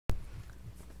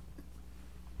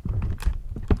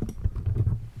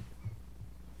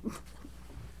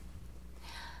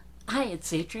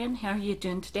it's Adrienne. How are you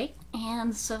doing today?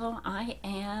 And so I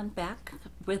am back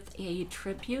with a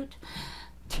tribute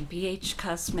to BH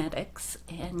Cosmetics.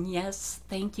 And yes,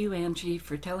 thank you, Angie,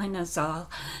 for telling us all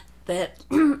that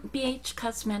BH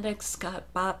Cosmetics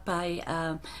got bought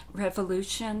by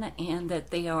Revolution and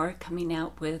that they are coming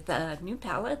out with new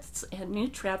palettes and new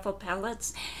travel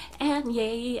palettes. And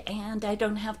yay, and I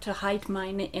don't have to hide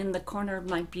mine in the corner of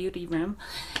my beauty room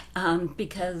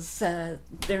because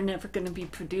they're never going to be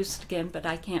produced again, but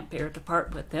I can't bear to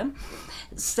part with them.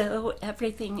 So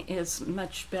everything is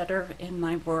much better in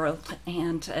my world.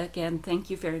 And again,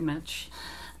 thank you very much,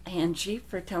 Angie,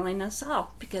 for telling us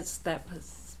all, because that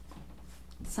was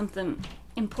something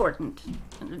important,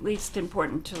 at least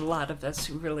important to a lot of us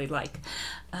who really like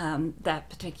that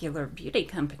particular beauty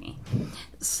company.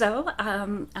 So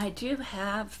I do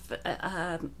have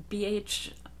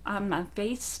BH on my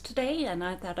face today, and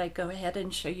I thought I'd go ahead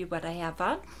and show you what I have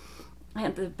on. I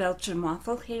have the Belgian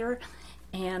Waffle here,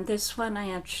 and this one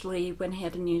I actually went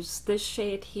ahead and used this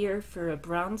shade here for a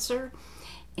bronzer.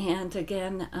 And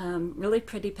again, really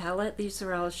pretty palette. These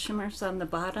are all shimmers on the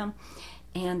bottom.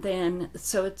 And then,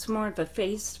 so it's more of a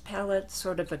face palette,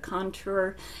 sort of a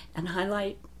contour and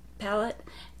highlight palette.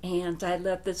 And I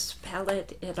love this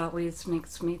palette. It always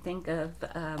makes me think of,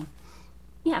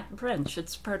 yeah, brunch.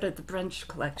 It's part of the brunch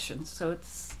collection, so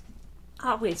it's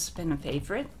always been a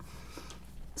favorite.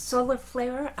 Solar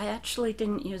Flare, I actually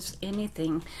didn't use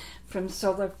anything from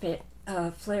Solar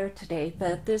Flare today,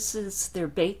 but this is their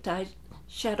baked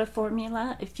eyeshadow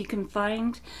formula. If you can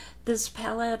find this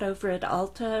palette over at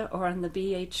Ulta or on the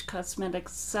BH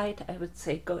Cosmetics site, I would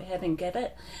say go ahead and get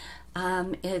it.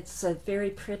 It's a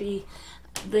very pretty,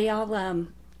 they all,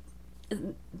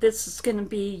 this is going to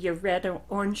be your red or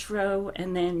orange row,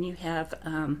 and then you have,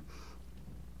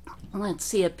 let's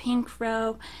see, a pink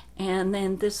row, and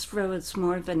then this row is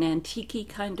more of an antique-y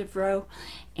kind of row,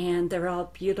 and they're all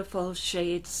beautiful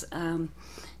shades,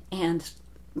 and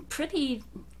pretty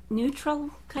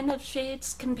neutral kind of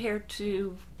shades compared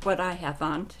to what I have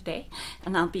on today,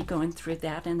 and I'll be going through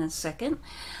that in a second.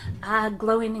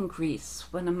 Glowing in Grease,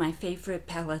 one of my favorite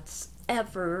palettes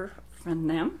ever from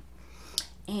them.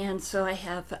 And so I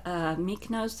have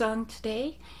Mykonos on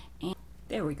today, and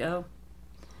there we go.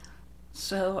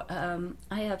 So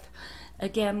I have,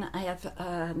 again, I have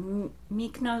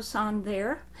Mykonos on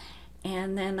there,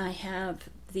 and then I have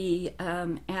the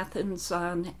Athens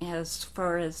on as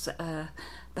far as the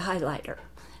highlighter.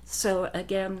 So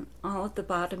again, all at the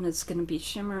bottom is going to be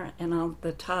shimmer, and all at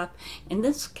the top, in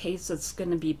this case, it's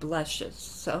going to be blushes.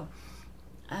 So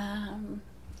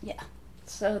yeah,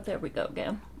 so there we go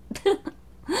again.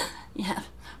 Yeah,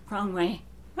 wrong way,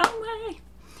 wrong way.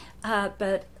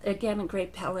 But again, a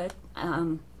great palette,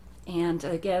 and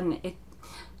again,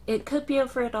 it could be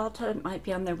over at Ulta, it might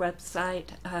be on their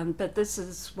website, but this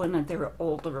is one of their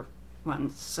older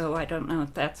ones, so I don't know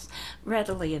if that's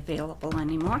readily available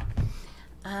anymore.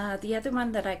 The other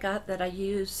one that I got that I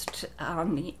used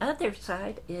on the other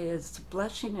side is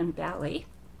Blushing in Bali.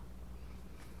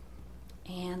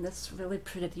 And this really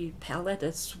pretty palette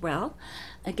as well.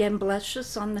 Again,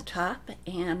 blushes on the top,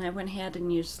 and I went ahead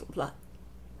and used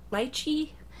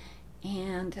lychee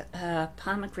and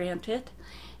pomegranate.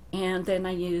 And then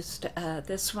I used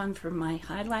this one for my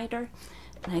highlighter.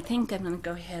 And I think I'm going to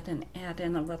go ahead and add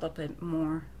in a little bit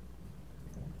more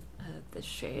of the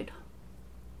shade.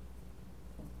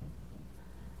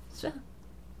 So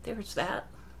there's that.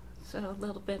 So a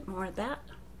little bit more of that.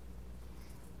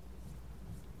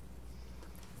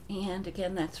 And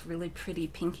again, that's really pretty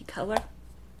pinky color.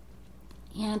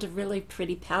 And a really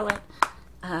pretty palette,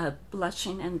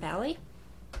 Blushing in Bali.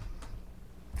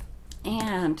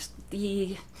 And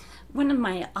one of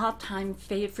my all-time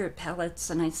favorite palettes,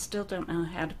 and I still don't know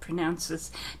how to pronounce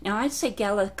this. Now I say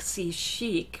Galaxy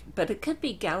Chic, but it could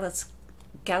be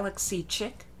Galaxy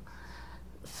Chic.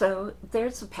 So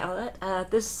there's a palette.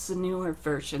 This is a newer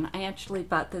version. I actually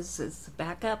bought this as a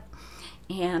backup,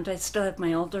 and I still have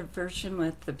my older version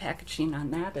with the packaging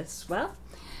on that as well.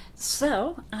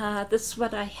 So this is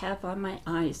what I have on my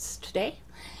eyes today.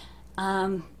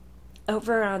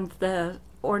 Over on the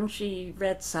orangey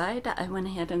red side, I went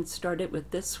ahead and started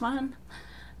with this one.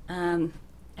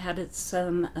 Added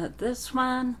some of this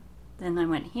one. Then I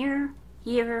went here,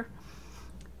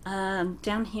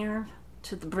 down here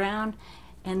to the brown,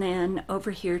 and then over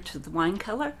here to the wine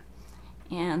color.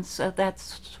 And so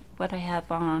that's what I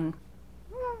have on.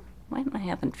 Why am I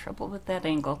having trouble with that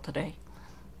angle today?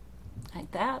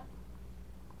 Like that.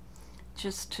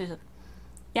 Just to,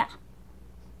 yeah,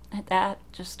 like that,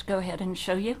 just to go ahead and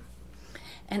show you.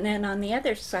 And then on the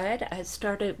other side, I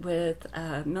started with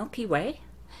Milky Way,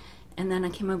 and then I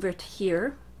came over to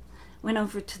here went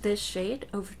over to this shade,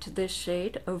 over to this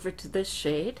shade, over to this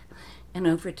shade, and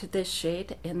over to this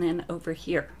shade, and then over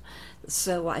here.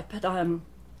 So I put on,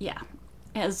 yeah,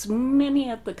 as many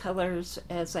of the colors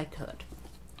as I could.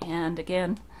 And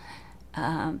again,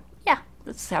 yeah,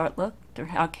 that's how it looked, or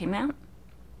how it came out.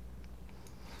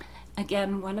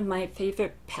 Again, one of my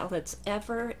favorite palettes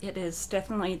ever. It is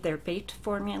definitely their baked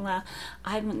formula.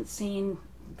 I haven't seen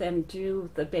them do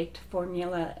the baked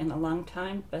formula in a long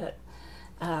time, but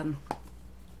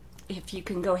if you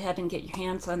can go ahead and get your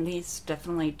hands on these,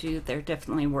 definitely do. They're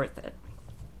definitely worth it.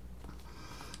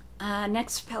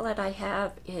 Next palette I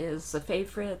have is a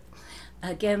favorite,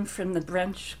 again from the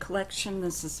Brunch collection.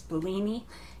 This is Bellini,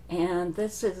 and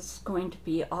this is going to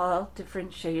be all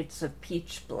different shades of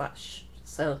peach blush.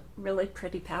 So really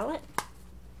pretty palette.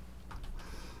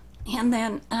 And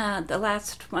then the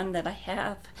last one that I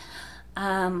have,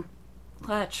 well,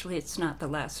 actually it's not the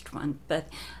last one, but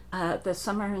the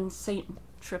Summer in Saint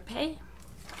Tropez.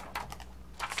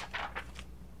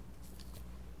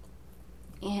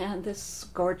 And this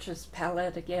gorgeous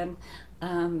palette again,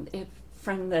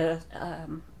 from the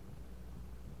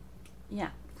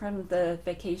from the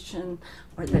vacation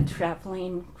or the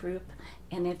traveling group.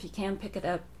 And if you can pick it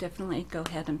up, definitely go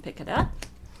ahead and pick it up.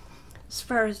 As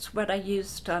far as what I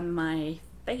used on my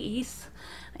face,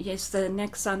 I used the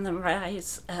NYX on the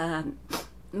Rise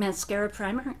mascara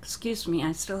primer. Excuse me,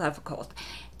 I still have a cold.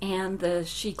 And the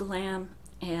SHEGLAM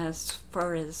as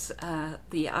far as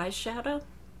the eyeshadow,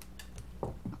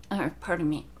 or pardon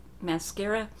me,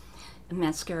 mascara and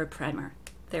mascara primer.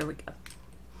 There we go.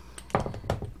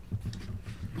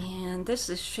 And this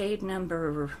is shade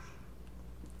number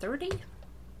 30?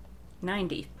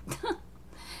 90.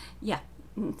 Yeah,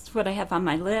 that's what I have on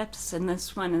my lips. And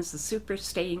this one is the Super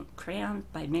Stay Crayon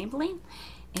by Maybelline.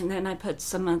 And then I put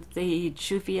some of the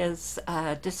Juvia's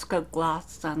Disco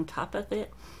Gloss on top of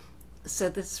it. So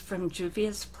this is from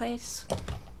Juvia's place.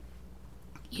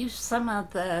 Use some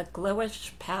of the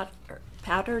Glowish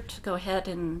powder to go ahead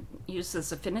and use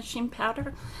as a finishing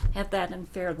powder. Have that in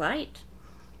Fair Light.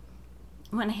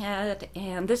 Went ahead,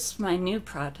 and this is my new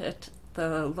product,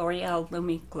 the L'Oreal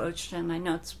Lumi Glotion. I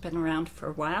know it's been around for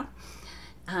a while,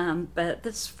 but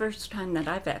this is the first time that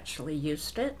I've actually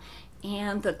used it.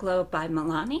 And the Glow by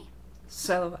Milani.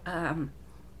 So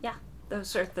yeah,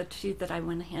 those are the two that I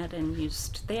went ahead and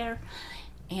used there.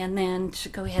 And then to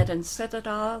go ahead and set it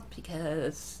all,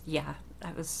 because yeah,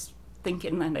 I was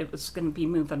thinking that it was going to be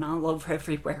moving all over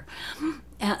everywhere.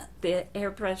 The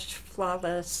AirBrush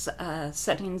Flawless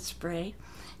Setting Spray,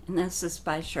 and this is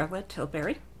by Charlotte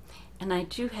Tilbury. And I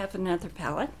do have another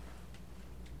palette.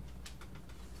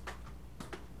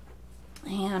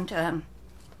 And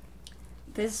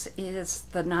this is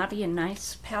the Naughty and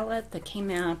Nice palette that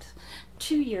came out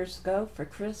 2 years ago for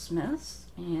Christmas,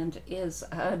 and is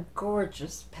a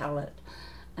gorgeous palette.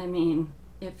 I mean,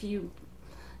 if you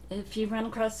run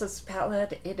across this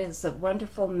palette, it is a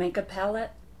wonderful makeup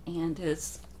palette and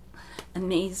is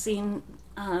amazing.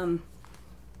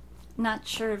 Not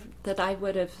sure that I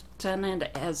would have done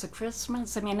it as a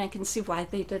Christmas. I mean, I can see why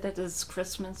they did it as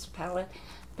Christmas palette,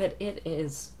 but it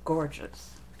is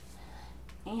gorgeous.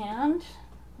 And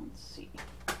let's see.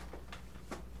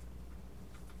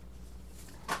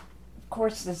 Of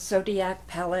course, the Zodiac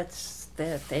palettes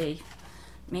that they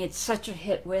made such a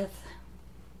hit with.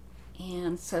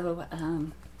 And so,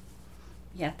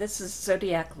 yeah, this is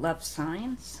Zodiac Love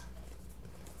Signs.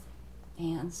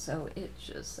 And so it's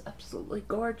just absolutely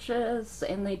gorgeous.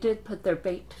 And they did put their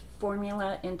baked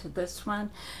formula into this one.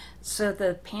 So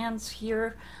the pans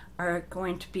here are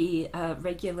going to be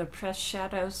regular pressed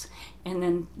shadows. And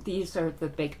then these are the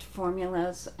baked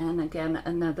formulas. And again,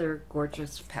 another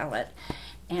gorgeous palette.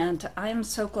 And I'm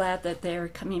so glad that they're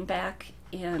coming back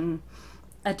in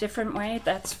a different way.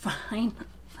 That's fine.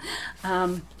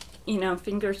 You know,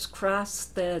 fingers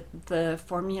crossed that the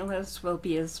formulas will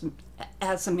be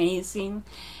as amazing,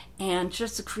 and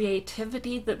just the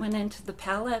creativity that went into the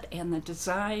palette and the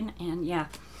design. And yeah,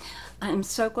 I'm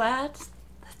so glad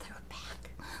that they're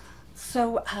back.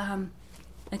 So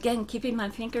again, keeping my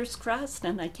fingers crossed,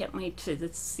 and I can't wait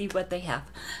to see what they have.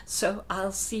 So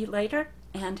I'll see you later,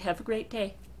 and have a great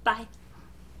day. Bye.